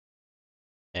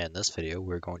In this video,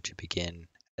 we're going to begin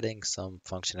adding some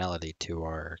functionality to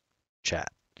our chat.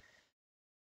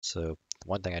 So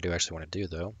one thing I do actually want to do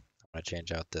though, I want to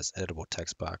change out this editable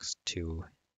text box to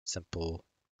simple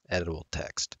editable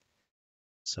text.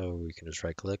 So we can just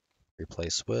right click,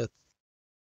 replace with,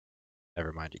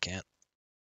 never mind, you can't.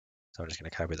 So I'm just going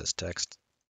to copy this text,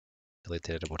 delete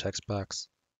the editable text box,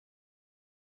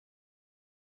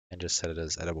 and just set it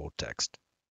as editable text.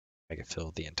 Make it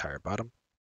fill the entire bottom.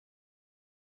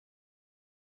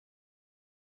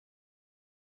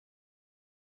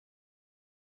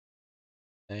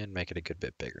 And make it a good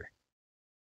bit bigger.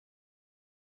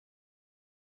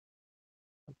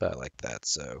 About like that,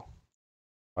 so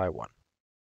by 1.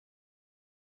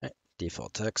 Right,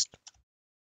 default text,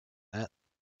 that.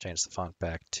 Change the font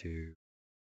back to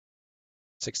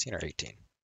 16 or 18.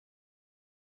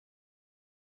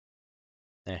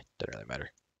 Doesn't really matter.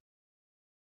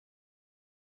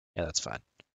 Yeah, that's fine.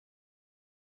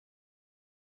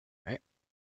 All right.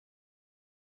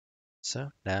 So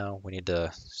now we need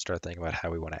to start thinking about how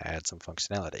we want to add some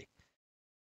functionality.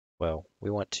 Well,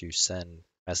 we want to send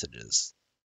messages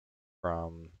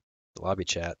from the lobby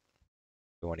chat.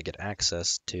 We want to get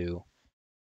access to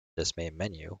this main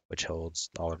menu, which holds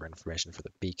all of our information for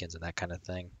the beacons and that kind of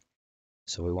thing.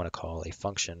 So we want to call a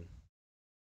function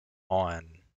on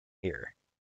here.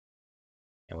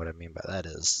 And what I mean by that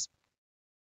is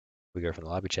we go from the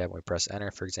lobby chat, when we press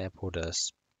enter, for example, to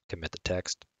commit the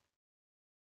text.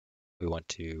 We want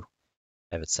to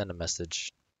have it send a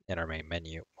message in our main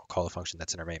menu. We'll call a function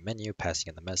that's in our main menu, passing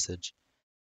in the message.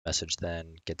 Message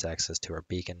then gets access to our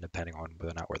beacon depending on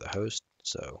whether or not we're the host.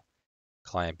 So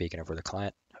client beacon if we're the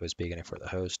client, host beacon if we're the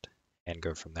host, and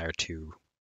go from there to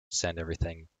send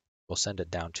everything. We'll send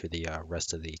it down to the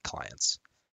rest of the clients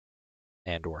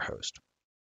and or host.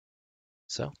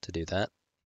 So to do that,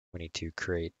 we need to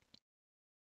create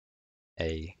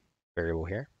a variable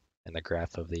here in the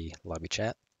graph of the lobby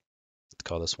chat. Let's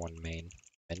call this one main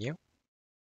menu.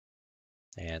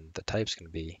 And the type's going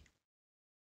to be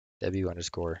w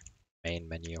underscore main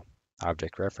menu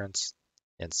object reference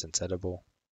instance editable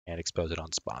and expose it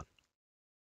on spawn.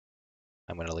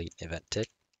 I'm going to delete event tick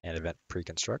and event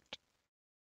preconstruct,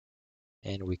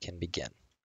 and we can begin.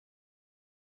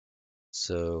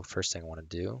 So first thing I want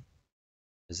to do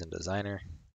is in Designer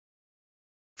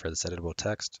for this editable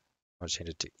text, I'm going to change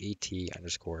it to et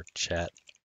underscore chat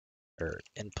or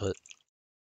input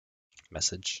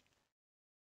message.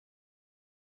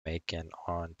 Make an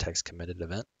on text committed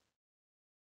event.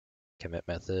 Commit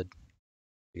method,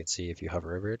 you can see if you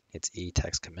hover over it, it's e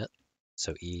text commit.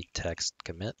 So e text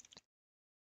commit.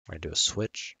 We're going to do a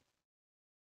switch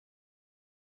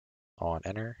on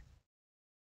enter.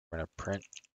 We're going to print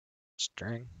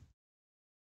string,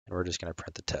 and we're just going to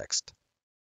print the text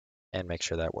and make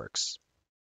sure that works.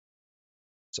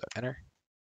 So enter,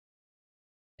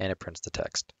 and it prints the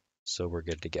text. So we're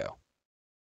good to go.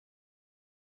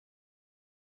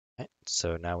 Okay,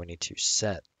 so now we need to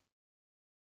set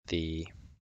the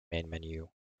main menu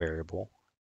variable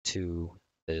to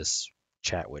this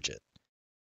chat widget.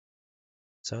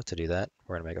 So to do that,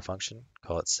 we're going to make a function,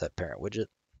 call it set parent widget.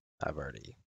 I've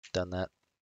already done that.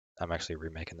 I'm actually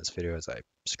remaking this video as I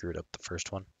screwed up the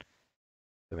first one.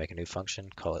 We make a new function,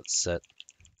 call it set,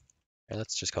 or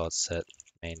let's just call it set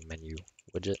main menu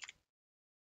widget.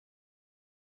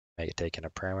 Make it take in a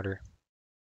parameter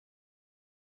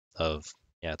of,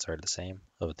 yeah, it's already the same,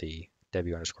 of the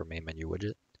w underscore main menu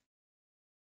widget,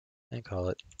 and call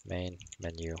it main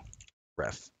menu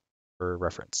ref for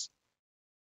reference.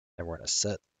 Then we're going to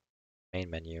set main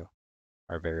menu,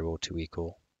 our variable, to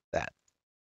equal that.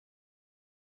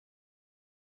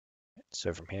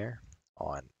 So from here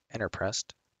on enter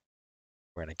pressed,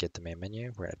 we're going to get the main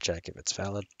menu. We're going to check if it's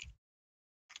valid.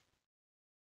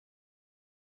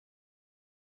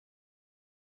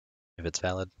 If it's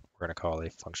valid, we're going to call a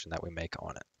function that we make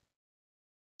on it.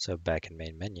 So back in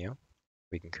main menu,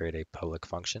 we can create a public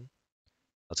function.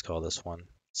 Let's call this one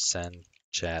send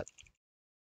chat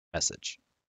message.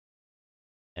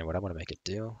 And what I want to make it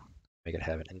do, make it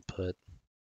have an input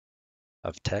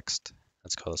of text.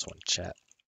 Let's call this one chat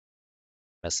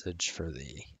message for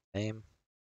the name.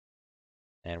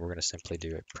 And we're going to simply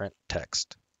do a print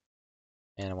text.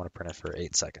 And I want to print it for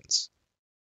 8 seconds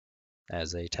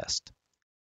as a test.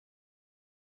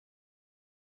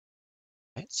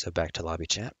 Okay, so back to lobby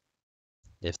chat.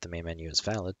 If the main menu is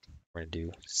valid, we're going to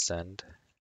do send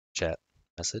chat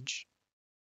message.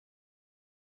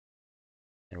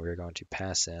 And we're going to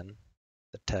pass in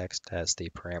the text as the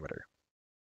parameter.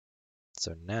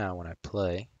 So now when I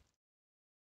play,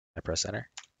 I press enter.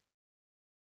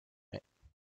 Okay,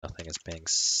 nothing is being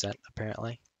sent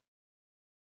apparently.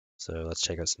 So let's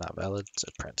check it's not valid. So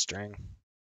print string.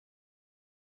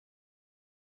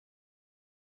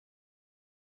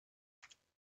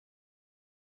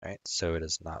 All right, so it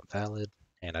is not valid.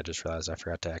 And I just realized I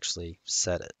forgot to actually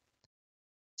set it.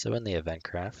 So in the event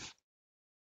graph,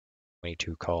 we need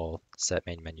to call set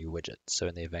main menu widget. So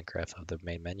in the event graph of the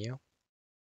main menu,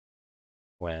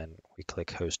 when we click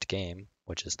host game,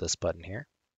 which is this button here,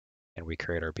 and we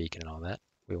create our beacon and all that,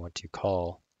 we want to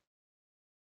call,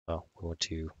 well, we want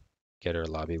to get our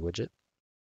lobby widget.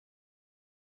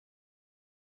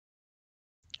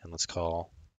 And let's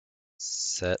call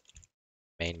set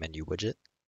main menu widget.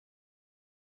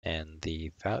 And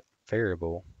the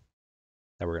variable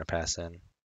that we're going to pass in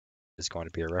is going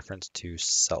to be a reference to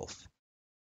self.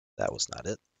 That was not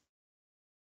it.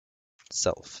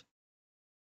 Self.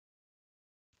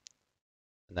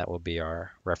 And that will be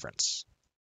our reference.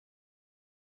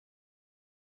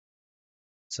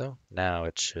 So now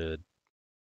it should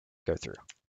go through.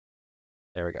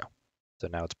 There we go. So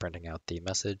now it's printing out the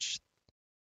message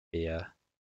via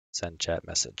send chat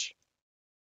message.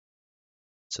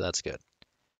 So that's good.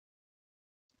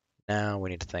 Now we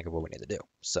need to think of what we need to do.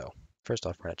 So first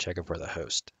off, we're going to check if we're the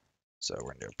host. So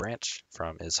we're going to do a branch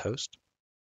from is host.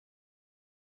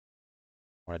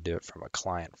 I want to do it from a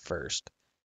client first.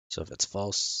 So if it's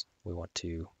false, we want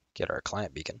to get our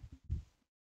client beacon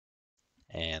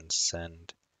and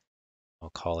send, I'll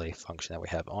call a function that we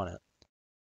have on it.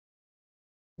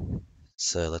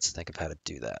 So let's think of how to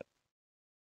do that.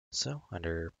 So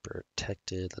under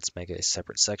protected, let's make a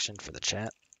separate section for the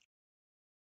chat.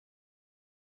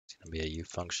 It's going to be a U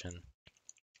function,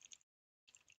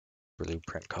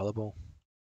 blueprint callable.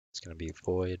 It's going to be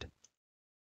void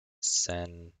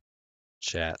send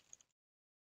chat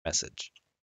message.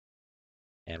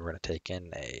 And we're going to take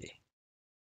in a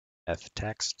f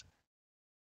text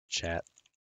chat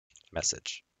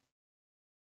message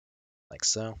like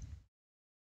so.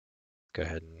 Go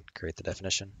ahead and create the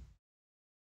definition.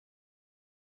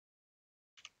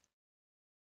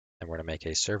 And we're going to make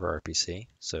a server RPC.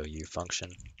 So U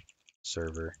function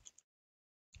server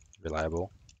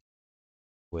reliable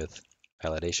with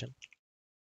validation.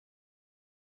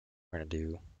 We're going to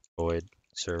do void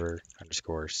server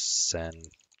underscore send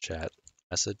chat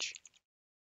message,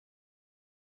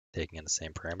 taking in the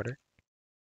same parameter.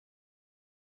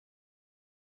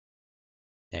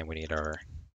 And we need our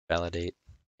validate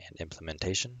and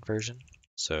implementation version.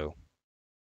 So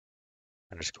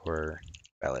underscore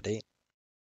validate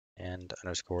and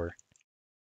underscore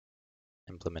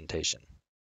implementation.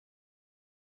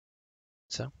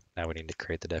 So now we need to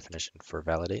create the definition for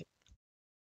validate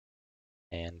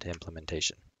and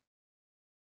implementation.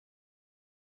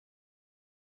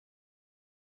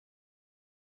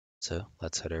 So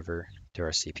let's head over to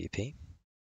our CPP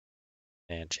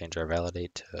and change our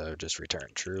validate to just return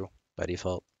true by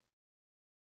default.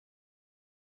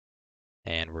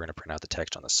 And we're going to print out the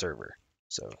text on the server.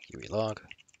 So UE log.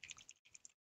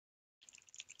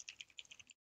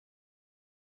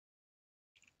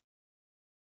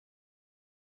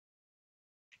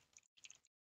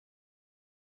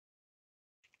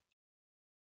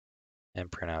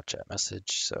 And print out chat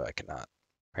message. So I cannot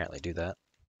apparently do that.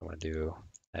 I want to do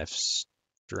f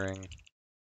string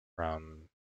from,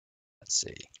 let's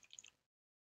see,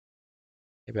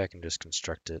 maybe I can just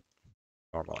construct it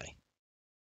normally.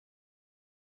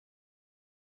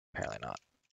 Apparently not.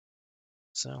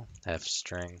 So f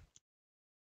string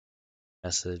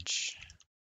message.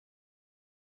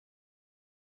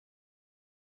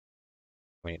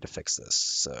 We need to fix this.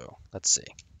 So let's see.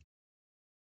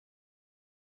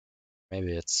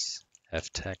 Maybe it's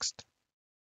f text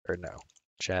or no,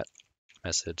 chat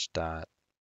message dot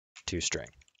toString.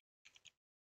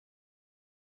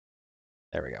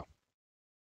 There we go.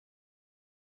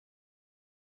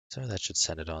 So that should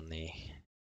send it on the,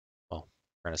 well,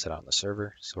 we're going to set it on the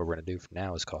server. So what we're going to do for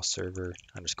now is call server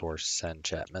underscore send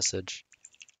chat message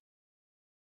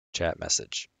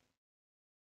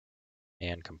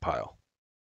and compile.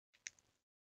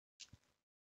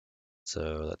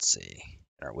 So let's see,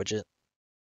 in our widget,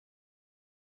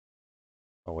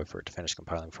 I'll wait for it to finish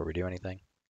compiling before we do anything.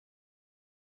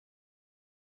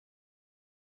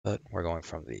 But we're going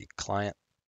from the client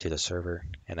to the server,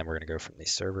 and then we're going to go from the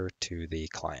server to the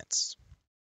clients.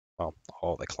 Well,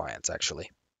 all the clients actually.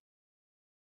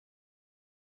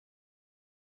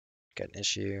 Got an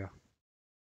issue.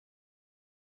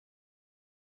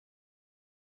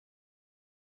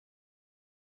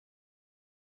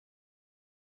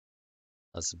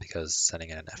 This is because sending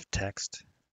in an f text.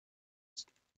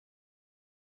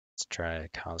 Let's try a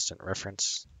constant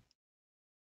reference.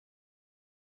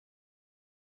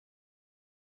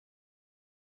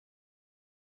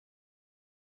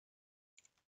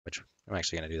 I'm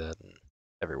actually going to do that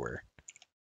everywhere.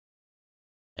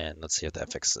 And let's see if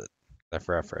that fixes it.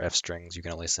 For F strings, you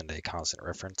can only send a constant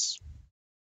reference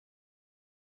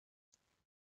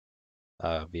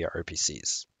via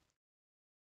RPCs.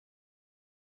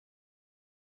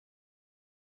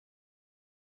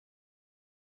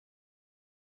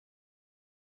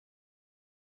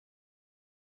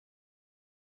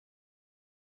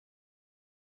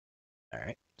 All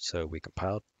right, so we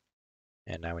compiled,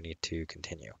 and now we need to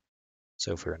continue.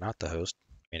 So if we're not the host,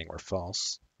 meaning we're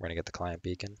false, we're going to get the client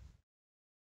beacon,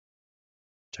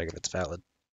 check if it's valid.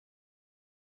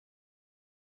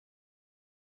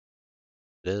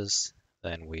 If it is,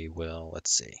 then we will,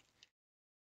 let's see.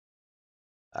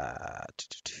 What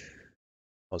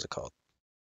was it called?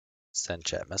 Send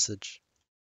chat message,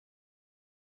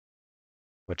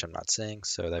 which I'm not seeing,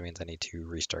 so that means I need to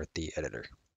restart the editor.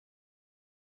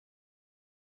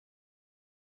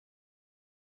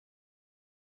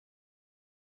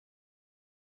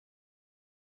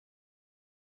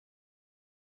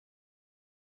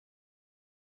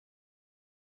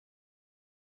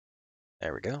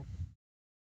 There we go.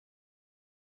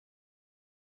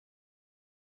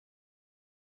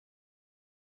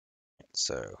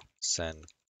 So send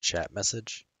chat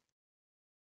message.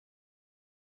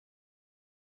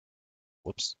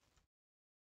 Whoops.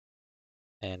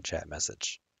 And chat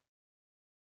message.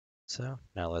 So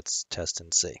now let's test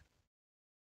and see.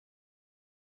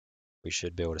 We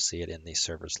should be able to see it in the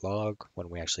server's log when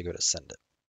we actually go to send it.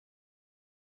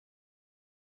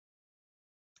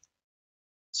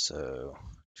 So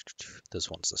this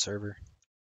one's the server.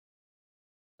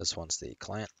 This one's the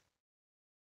client.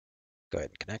 Go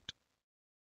ahead and connect.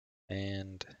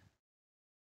 And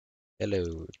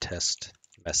hello test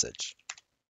message.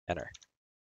 Enter.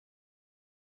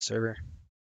 Server.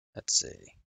 Let's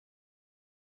see.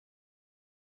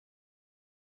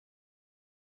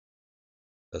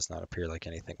 Does not appear like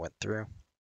anything went through.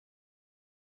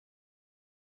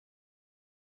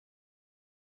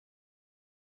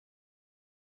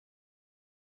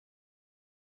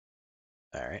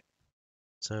 All right.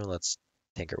 So let's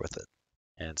tinker with it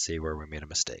and see where we made a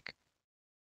mistake.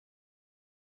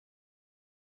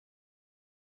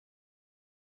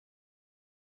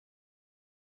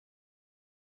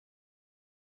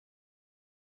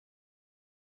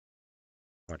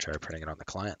 I'm gonna try printing it on the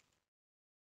client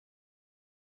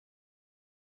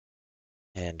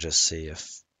and just see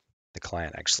if the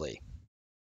client actually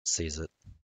sees it.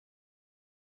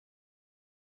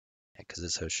 Because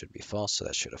this host should be false, so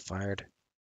that should have fired.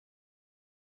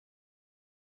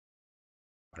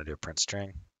 I'm gonna do a print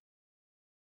string,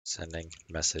 sending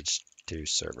message to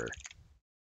server.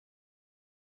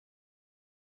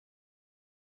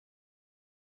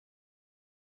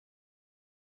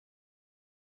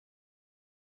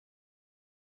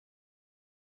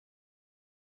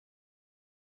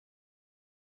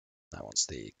 That one's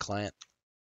the client.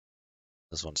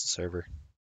 This one's the server.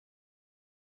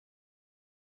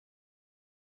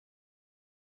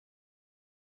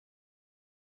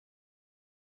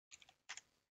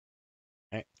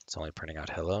 All right, it's only printing out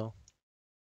hello.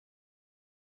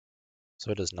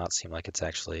 So it does not seem like it's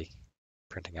actually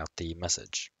printing out the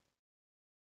message.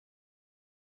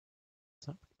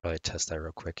 So probably test that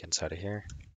real quick inside of here.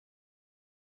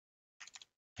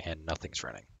 And nothing's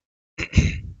running.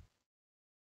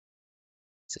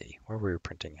 Let's see, where were we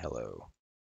printing hello?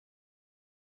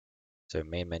 So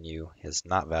main menu is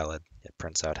not valid. It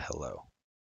prints out hello.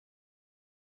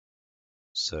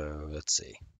 So let's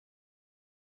see.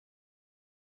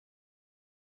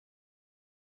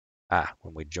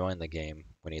 When we join the game,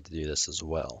 we need to do this as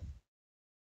well.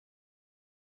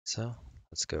 So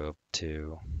let's go up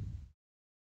to,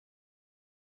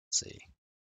 let's see,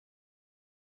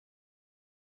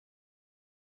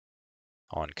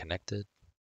 on connected.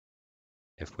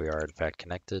 If we are in fact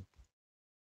connected,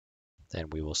 then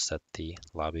we will set the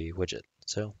lobby widget.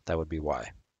 So that would be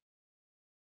Y.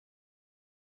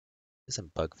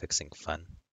 Isn't bug fixing fun?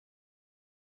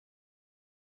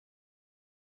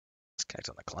 Let's connect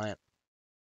on the client.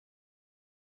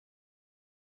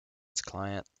 It's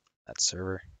client, that's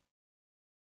server.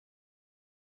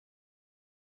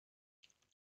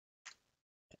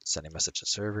 Sending message to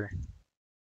server.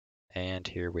 And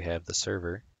here we have the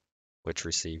server, which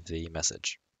received the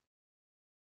message.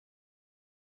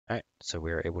 All right, so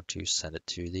we are able to send it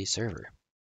to the server.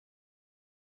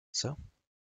 So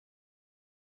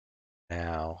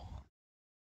now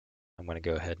I'm going to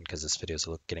go ahead, because this video is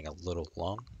getting a little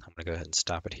long, I'm going to go ahead and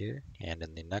stop it here. And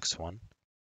in the next one,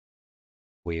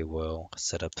 we will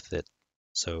set up that.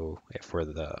 So if we're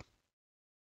going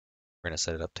to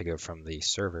set it up to go from the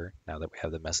server, now that we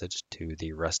have the message, to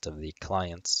the rest of the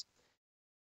clients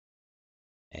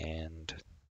And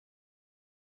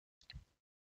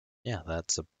yeah,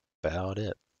 that's about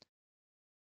it.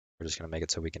 We're just going to make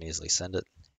it so we can easily send it.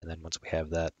 And then once we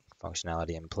have that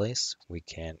functionality in place, we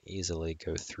can easily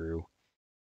go through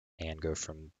and go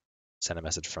from send a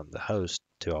message from the host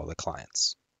to all the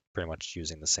clients, pretty much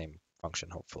using the same function,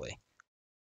 hopefully.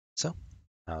 So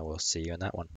we'll see you in that one.